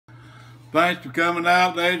Thanks for coming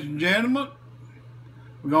out, ladies and gentlemen.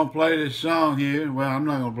 We're going to play this song here. Well, I'm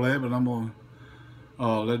not going to play it, but I'm going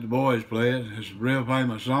to let the boys play it. It's a real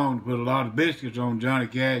famous song to put a lot of biscuits on Johnny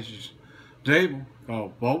Cash's table,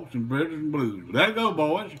 called Folsom, Blues. Let it go,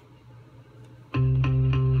 boys.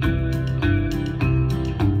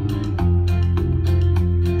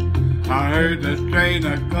 I heard the train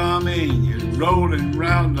a-coming, it's rolling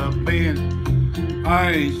round the bend.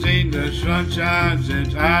 I ain't seen the sunshine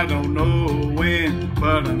since I don't know when,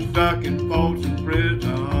 but I'm stuck in Folsom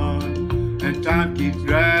prison, and time keeps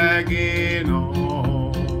dragging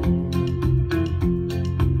on.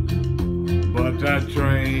 But that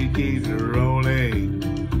train keeps rolling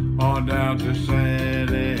on down to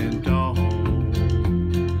San Antonio.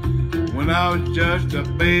 When I was just a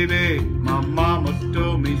baby, my mama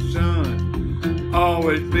told me, son,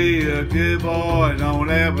 always be a good boy,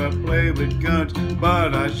 don't ever play with guns.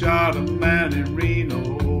 But I shot a man in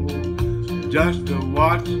Reno just to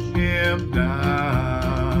watch him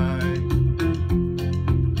die.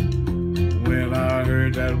 When I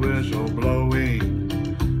heard that whistle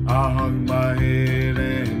blowing, I hung my head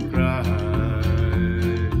and cried.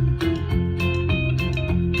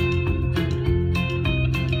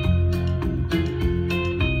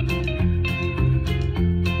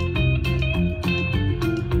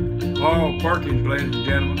 Paul Perkins, ladies and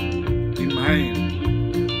gentlemen, in my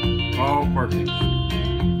hand. Paul Perkins.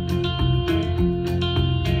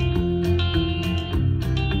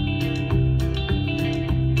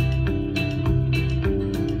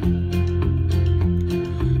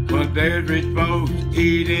 But there's rich folks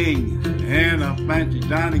eating in a fancy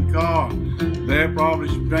dining car. They're probably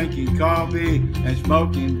drinking coffee and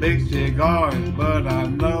smoking big cigars. But I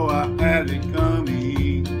know I had it coming.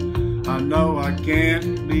 I know I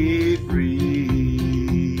can't be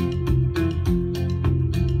free,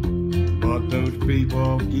 but those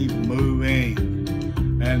people keep moving,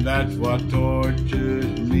 and that's what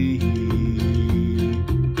tortures me.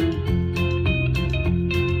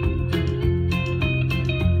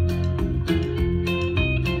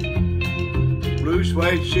 Blue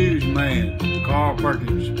suede shoes man, Carl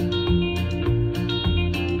Perkins.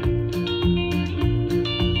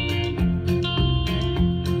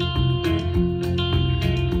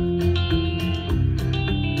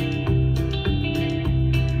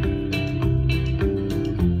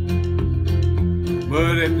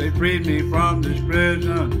 But if they freed me from this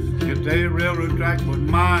prison, if the railroad track was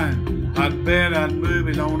mine, I'd bet I'd move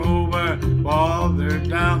it on over farther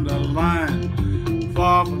down the line.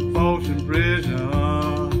 Far from Folsom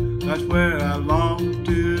prison, that's where I long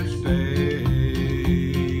to stay.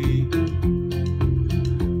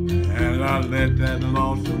 And I let that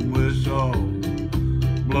lonesome whistle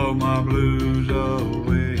blow my blues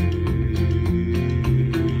away.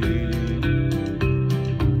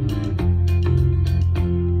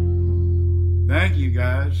 Thank you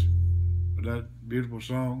guys for that beautiful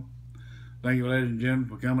song. Thank you, ladies and gentlemen,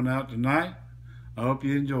 for coming out tonight. I hope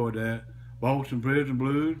you enjoyed that. Folsom Prison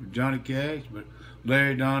Blues with Johnny Cash, but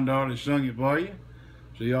Larry Don Darley sung it for you.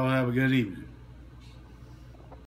 So y'all have a good evening.